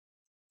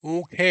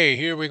Okay,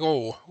 here we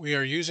go. We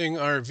are using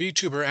our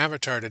VTuber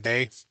avatar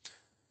today.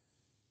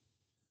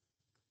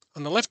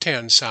 On the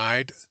left-hand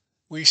side,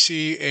 we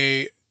see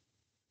a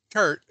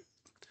chart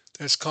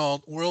that's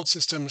called World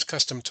Systems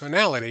Custom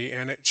Tonality,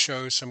 and it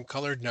shows some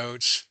colored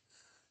notes.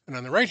 And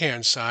on the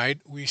right-hand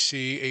side, we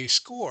see a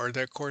score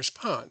that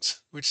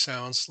corresponds, which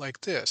sounds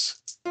like this.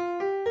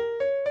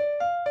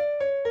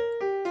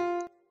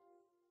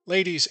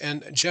 Ladies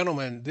and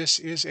gentlemen, this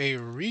is a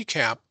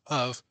recap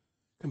of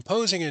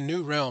Composing in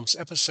New Realms,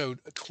 Episode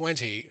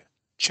 20,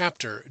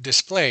 Chapter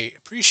Display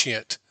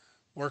Prescient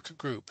Work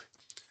Group.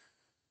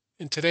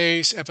 In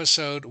today's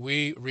episode,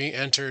 we re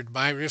entered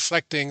by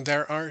reflecting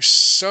there are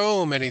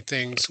so many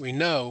things we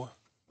know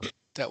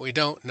that we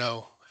don't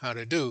know how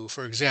to do.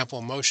 For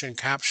example, motion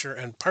capture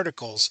and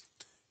particles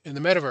in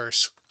the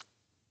metaverse.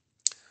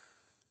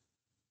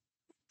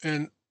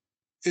 And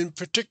in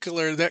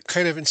particular, that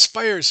kind of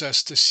inspires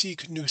us to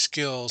seek new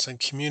skills and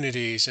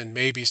communities and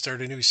maybe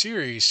start a new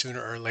series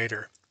sooner or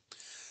later.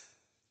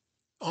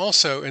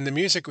 Also, in the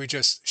music we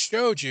just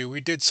showed you,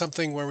 we did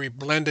something where we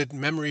blended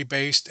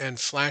memory-based and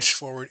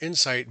flash-forward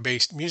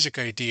insight-based music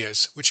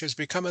ideas, which has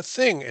become a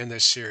thing in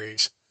this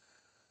series.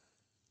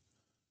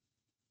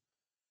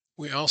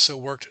 We also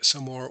worked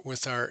some more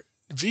with our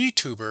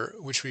VTuber,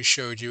 which we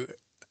showed you,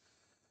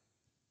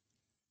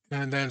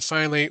 and then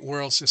finally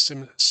World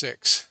System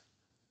 6.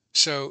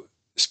 So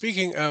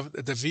speaking of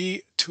the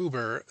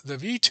VTuber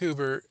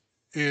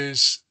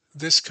is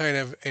this kind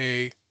of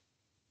a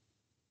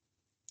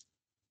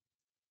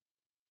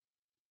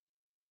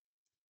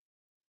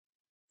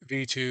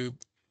VTube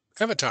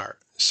avatar.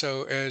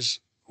 So as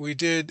we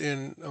did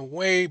in a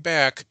way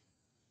back,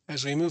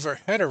 as we move our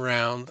head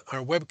around,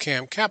 our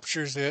webcam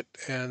captures it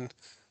and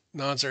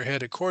nods our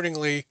head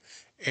accordingly.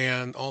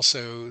 And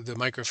also the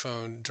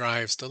microphone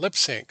drives the lip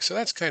sync. So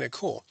that's kind of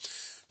cool.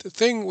 The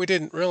thing we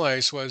didn't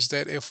realize was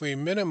that if we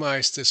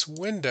minimize this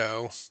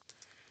window,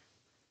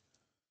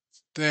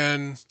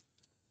 then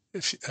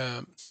if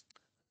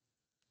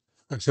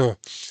so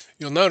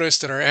you'll notice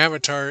that our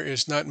avatar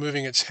is not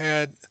moving its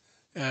head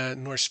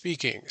nor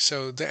speaking.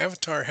 So the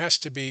avatar has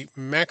to be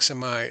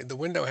maximized. The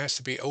window has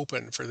to be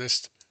open for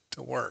this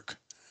to work.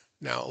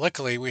 Now,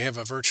 luckily, we have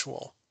a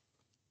virtual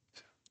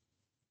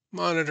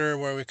monitor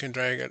where we can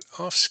drag it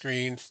off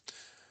screen.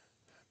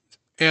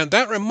 And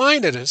that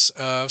reminded us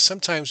of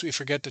sometimes we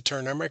forget to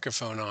turn our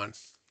microphone on.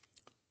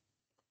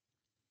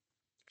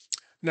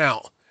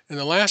 Now, in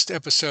the last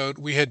episode,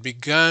 we had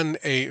begun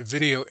a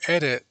video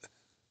edit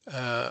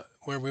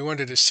where we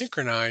wanted to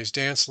synchronize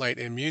dance, light,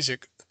 and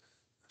music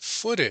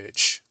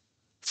footage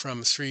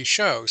from 3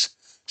 shows.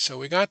 So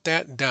we got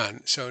that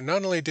done. So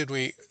not only did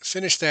we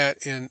finish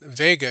that in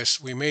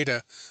Vegas, we made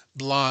a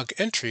blog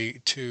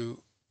entry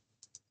to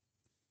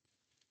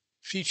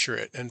feature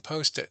it and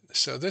post it.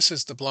 So this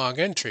is the blog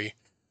entry.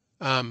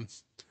 Um,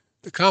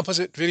 the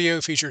composite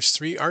video features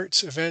 3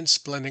 arts events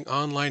blending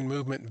online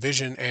movement,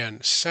 vision,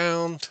 and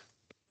sound.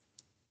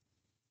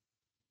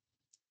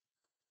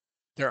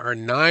 There are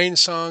 9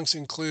 songs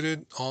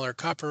included. All are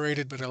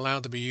copyrighted but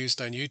allowed to be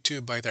used on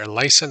YouTube by their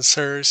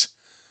licensors.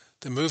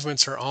 The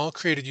movements are all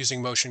created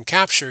using motion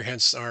capture,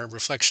 hence our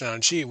reflection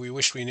on, gee, we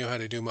wish we knew how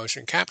to do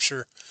motion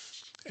capture,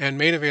 and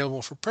made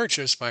available for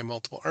purchase by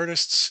multiple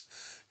artists.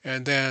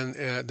 And then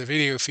the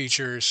video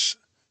features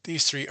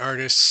these 3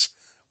 artists.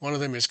 One of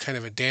them is kind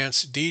of a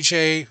dance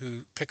DJ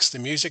who picks the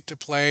music to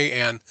play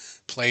and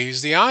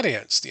plays the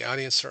audience. The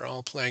audience are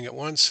all playing at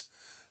once.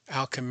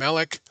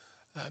 Alchemelic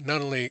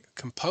not only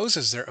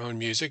composes their own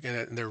music,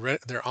 and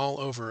they're all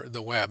over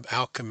the web.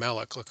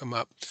 Alchemelic, look them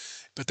up.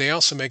 But they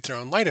also make their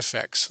own light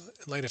effects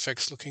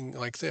looking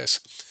like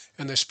this.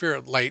 And the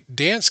Spirit Light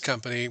Dance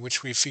Company,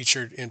 which we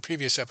featured in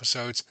previous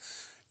episodes,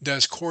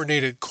 does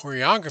coordinated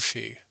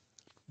choreography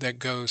that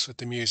goes with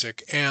the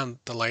music and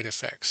the light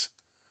effects.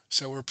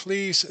 So we're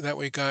pleased that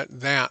we got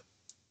that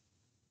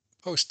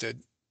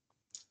posted.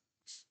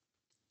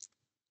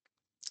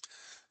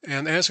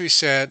 And as we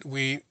said,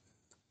 we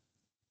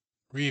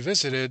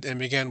revisited and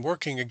began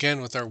working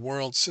again with our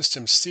world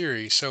systems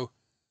theory. So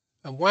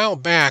a while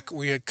back,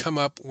 we had come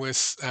up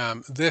with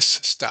this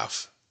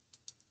stuff.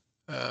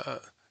 Uh,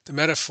 the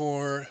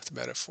metaphor,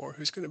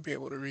 who's going to be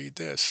able to read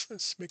this?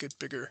 Let's make it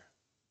bigger.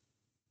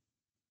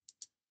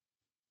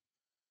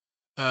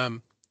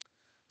 Um,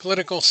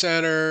 Political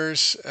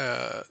centers,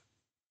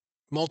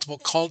 multiple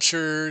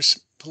cultures,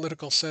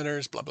 political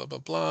centers, blah, blah, blah,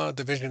 blah,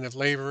 division of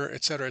labor,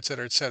 et cetera, et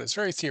cetera, et cetera. It's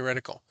very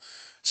theoretical.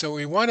 So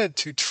we wanted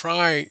to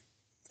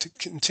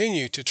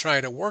continue to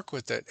try to work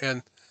with it.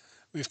 And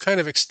we've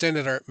kind of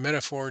extended our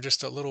metaphor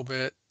just a little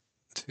bit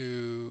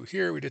to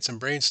here. We did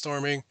some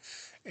brainstorming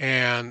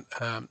and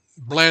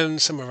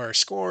blend some of our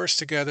scores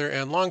together.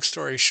 And long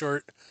story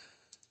short,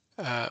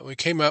 we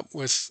came up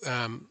with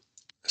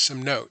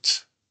some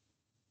notes.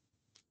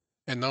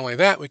 And not only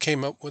that, we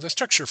came up with a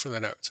structure for the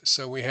notes.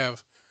 So we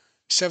have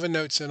 7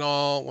 notes in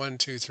all, 1,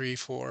 2, 3,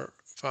 4,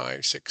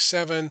 5, 6,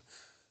 7.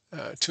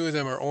 2 of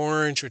them are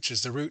orange, which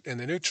is the root and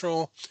the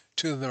neutral.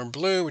 2 of them are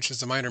blue, which is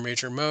the minor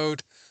major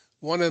mode.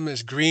 1 of them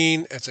is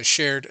green. It's a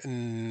shared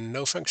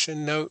no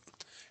function note.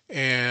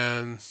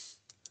 And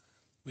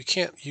we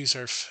can't use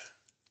our,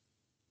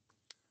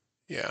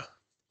 yeah,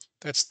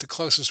 that's the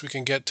closest we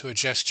can get to a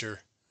gesture.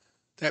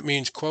 That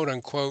means quote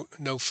unquote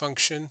no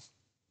function.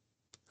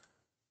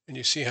 And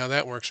you see how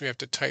that works. We have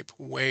to type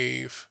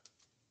wave.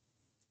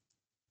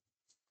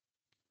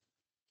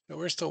 So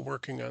we're still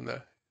working on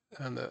the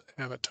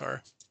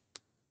avatar.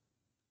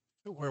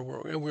 Where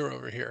were we? We were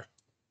over here.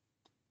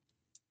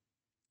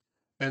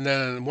 And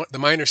then the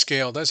minor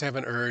scale does have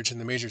an urge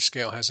and the major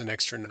scale has an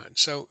extra none.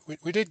 So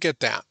we did get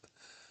that.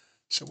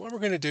 So what we're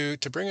going to do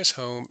to bring us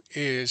home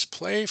is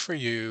play for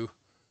you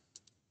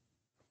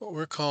what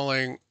we're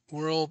calling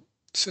World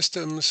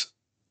Systems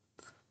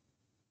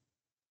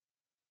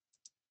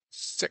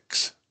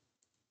 6,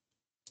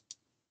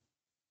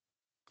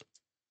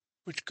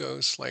 which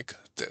goes like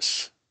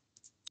this.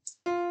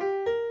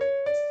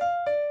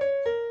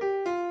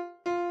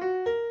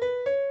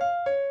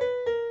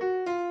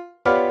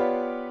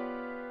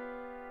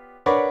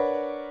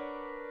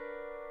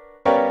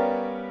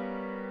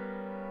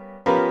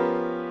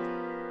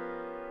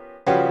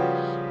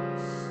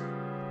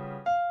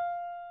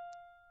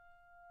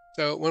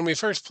 So when we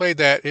first played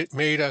that, it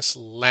made us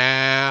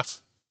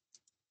laugh.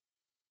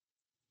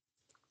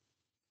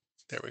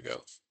 There we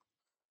go.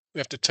 We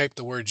have to type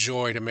the word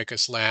joy to make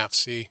us laugh,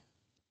 see?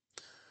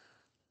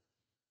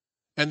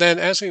 And then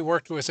as we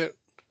worked with it,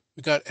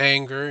 we got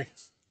angry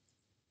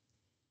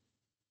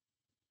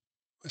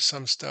with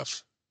some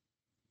stuff.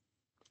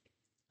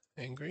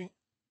 Angry.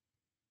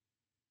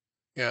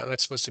 Yeah,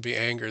 that's supposed to be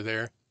anger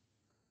there.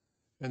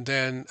 And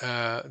then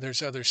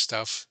there's other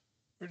stuff.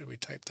 Where did we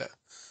type that?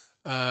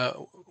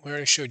 We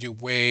already showed you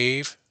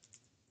wave.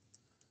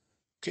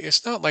 Okay,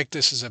 it's not like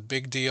this is a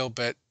big deal,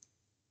 but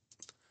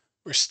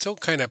we're still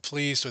kind of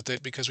pleased with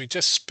it because we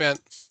just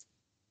spent,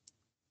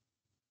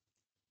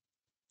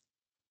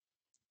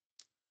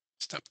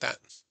 stop that.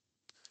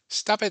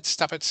 Stop it,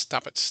 stop it,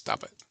 stop it,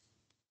 stop it.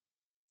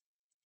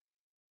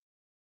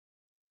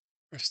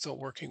 We're still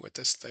working with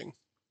this thing.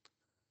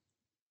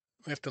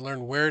 We have to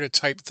learn where to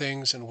type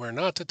things and where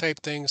not to type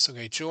things.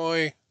 Okay,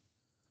 joy,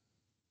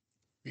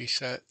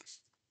 reset,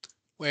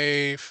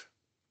 wave.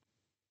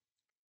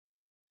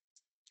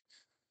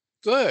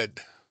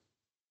 Good.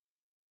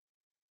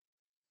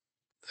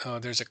 Oh,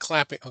 there's a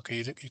clapping. Okay,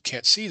 you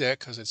can't see that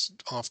because it's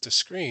off the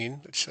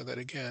screen. Let's show that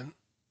again.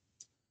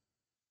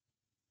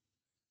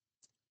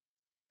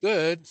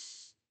 Good.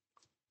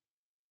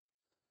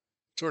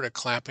 Sort of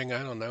clapping,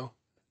 I don't know.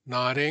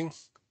 Nodding,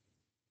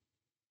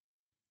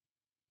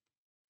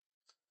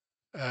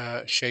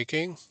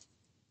 shaking.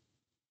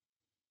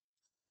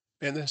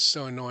 Man, this is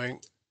so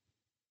annoying.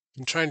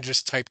 I'm trying to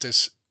just type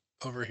this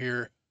over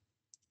here,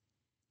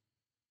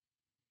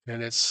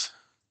 and it's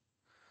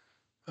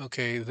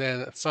okay.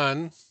 Then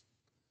fun.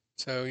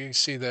 So you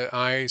see the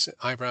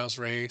eyebrows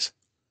raise,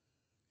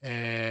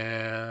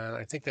 and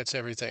I think that's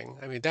everything.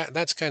 I mean,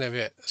 that's kind of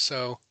it.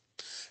 So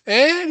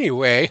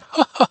anyway,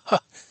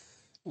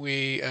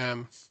 we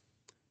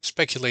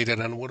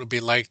speculated on what it would be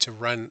like to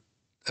run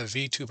a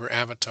VTuber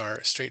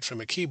avatar straight from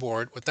a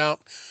keyboard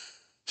without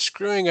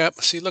screwing up.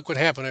 See, look what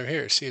happened over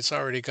here. See, it's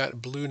already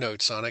got blue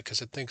notes on it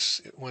because it thinks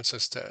it wants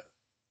us to.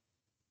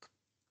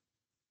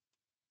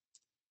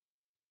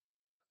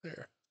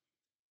 There.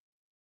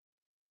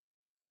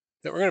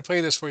 Now we're going to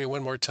play this for you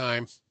one more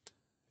time.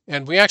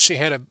 And we actually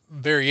had a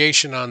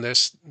variation on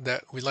this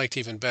that we liked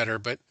even better,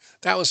 but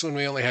that was when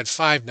we only had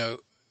 5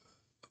 note.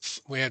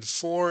 We had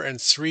 4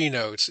 and 3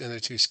 notes in the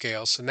two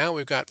scales. So now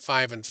we've got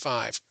 5 and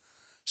 5.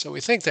 So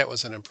we think that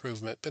was an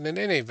improvement. But in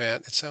any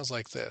event, it sounds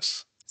like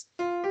this.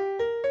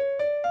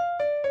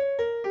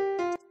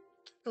 And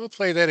we'll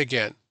play that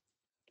again.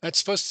 That's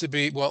supposed to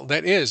be, well,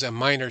 that is a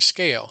minor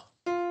scale.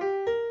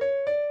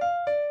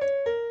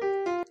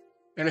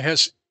 And it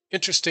has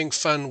interesting,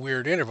 fun,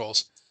 weird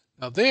intervals.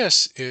 Now,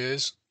 this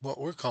is what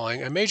we're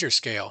calling a major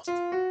scale,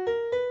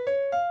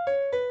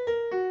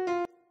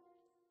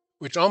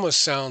 which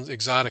almost sounds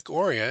exotic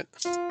Orient.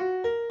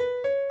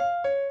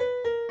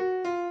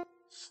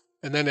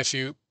 And then if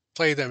you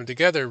play them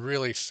together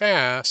really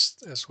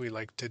fast, as we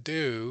like to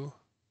do,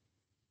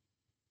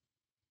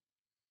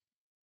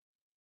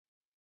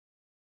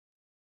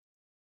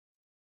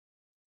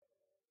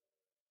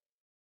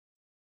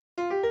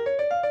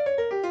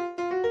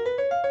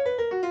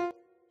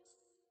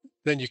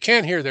 then you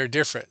can hear they're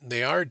different.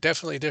 They are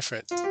definitely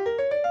different.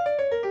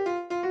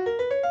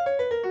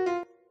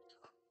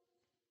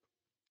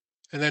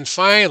 And then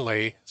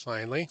finally,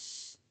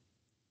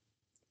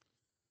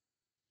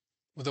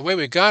 well, the way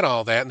we got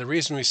all that, and the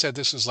reason we said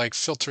this was like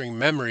filtering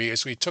memory,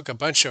 is we took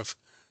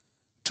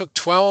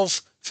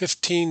 12,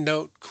 15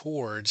 note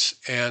chords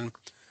and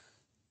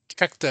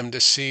checked them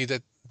to see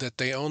that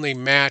they only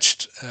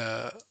matched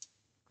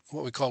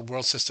what we called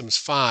World Systems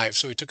 5.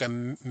 So we took a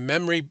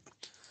memory.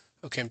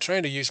 Okay, I'm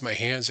trying to use my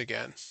hands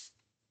again.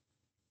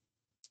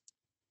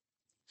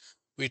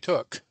 We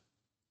took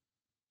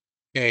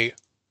a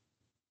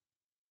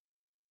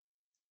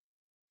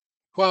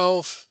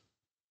 12,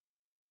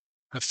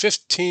 a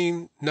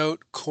 15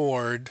 note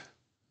chord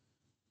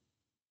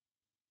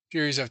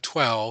series of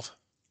 12,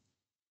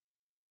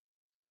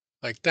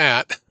 like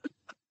that.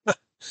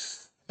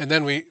 And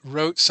then we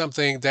wrote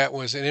something that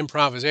was an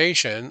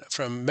improvisation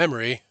from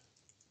memory,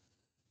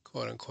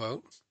 quote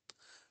unquote.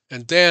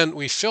 And then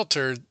we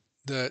filtered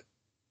the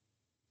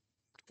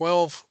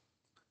 12,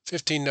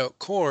 15 note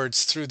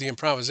chords through the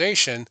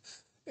improvisation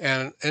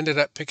and ended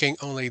up picking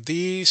only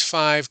these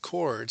 5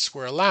 chords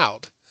were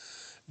allowed.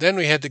 Then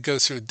we had to go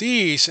through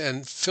these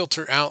and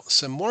filter out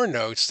some more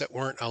notes that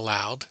weren't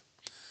allowed.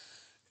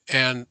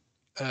 And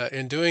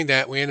in doing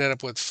that, we ended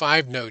up with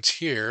 5 notes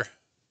here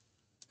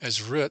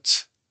as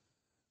roots,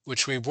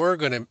 which we were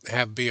going to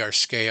have be our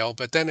scale.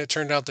 But then it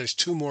turned out there's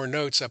 2 more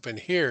notes up in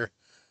here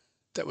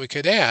that we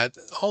could add,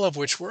 all of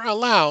which were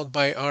allowed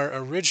by our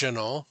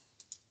original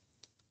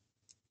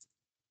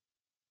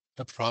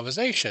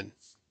improvisation.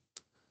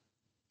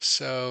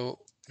 So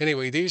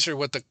anyway, these are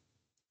what the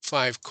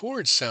 5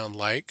 chords sound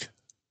like.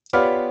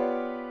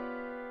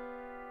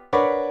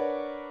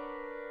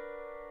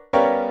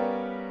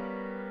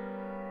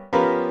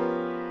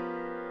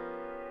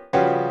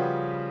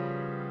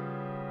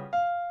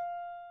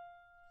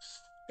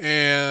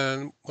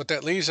 And what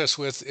that leaves us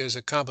with is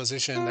a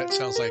composition that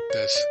sounds like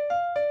this.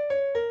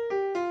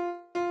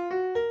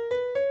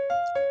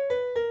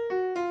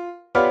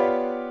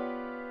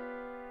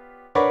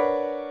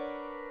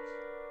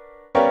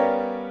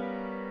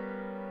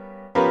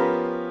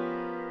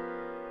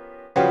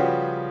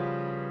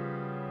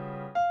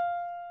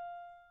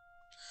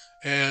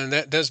 And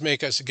that does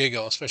make us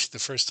giggle, especially the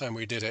first time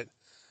we did it.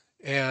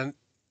 And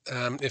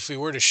if we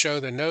were to show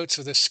the notes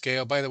of this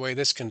scale, by the way,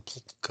 this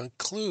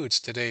concludes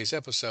today's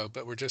episode,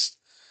 but we're just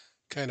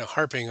kind of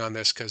harping on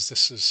this because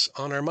this is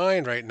on our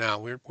mind right now.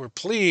 We're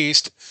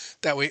pleased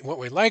that what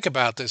we like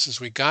about this is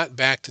we got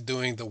back to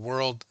doing the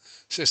world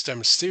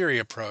systems theory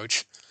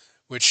approach,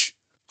 which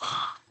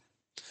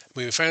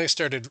we finally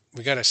started.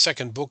 We got a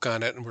second book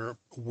on it, and we're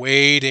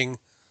waiting.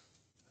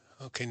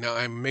 Okay, now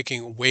I'm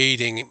making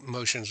waiting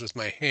motions with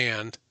my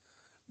hand,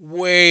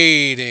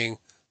 waiting,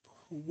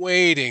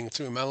 wading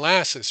through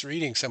molasses,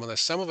 reading some of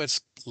this. Some of it's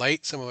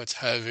light, some of it's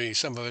heavy,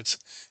 some of it's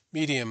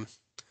medium.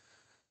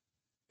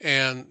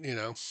 And,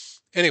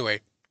 anyway,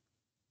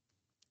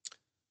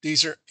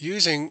 these are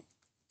using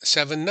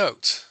 7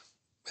 notes.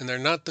 And they're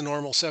not the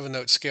normal 7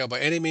 note scale by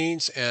any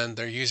means. And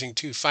they're using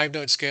 2 5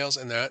 note scales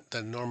and they're not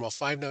the normal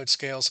 5 note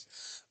scales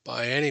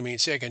by any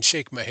means. See, I can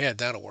shake my head,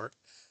 that'll work.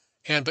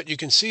 But you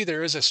can see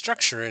there is a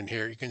structure in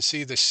here. You can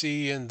see the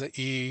C and the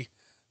E,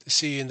 the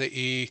C and the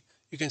E.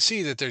 You can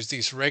see that there's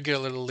these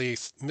regularly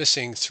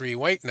missing 3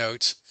 white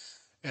notes,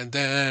 and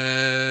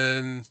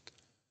then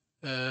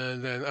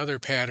other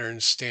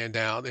patterns stand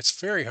out. It's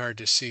very hard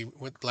to see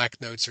what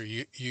black notes are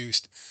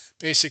used.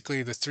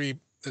 Basically, the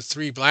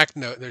three black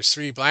note. There's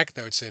 3 black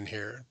notes in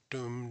here.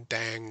 Doom,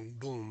 dang,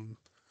 boom,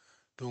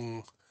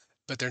 doom.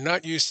 But they're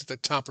not used at the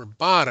top or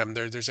bottom.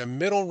 There's a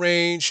middle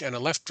range and a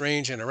left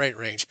range and a right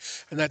range,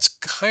 and that's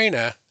kind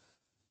of.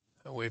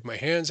 I'll wave my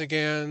hands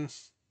again.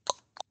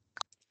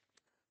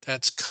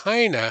 That's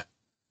kind of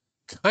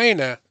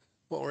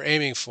what we're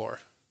aiming for.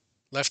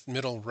 Left,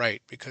 middle,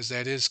 right, because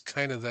that is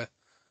kind of the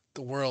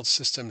world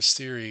systems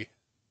theory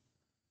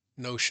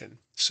notion.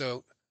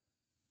 So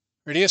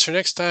ideas for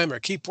next time are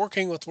keep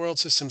working with world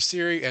systems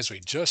theory. As we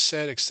just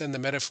said, extend the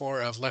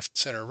metaphor of left,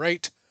 center,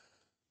 right.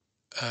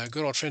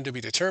 Good old trend to be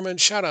determined.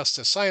 Shout outs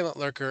to Silent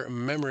Lurker,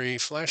 Memory,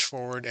 Flash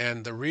Forward,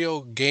 and the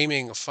real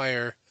gaming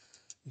fire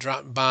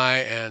dropped by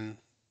and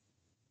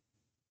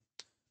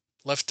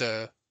left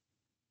a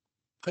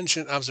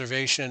pungent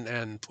observation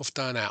and poofed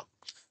on out.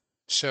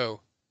 So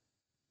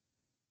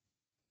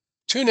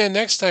tune in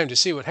next time to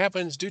see what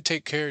happens. Do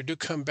take care, do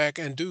come back,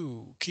 and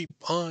do keep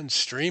on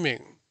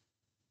streaming.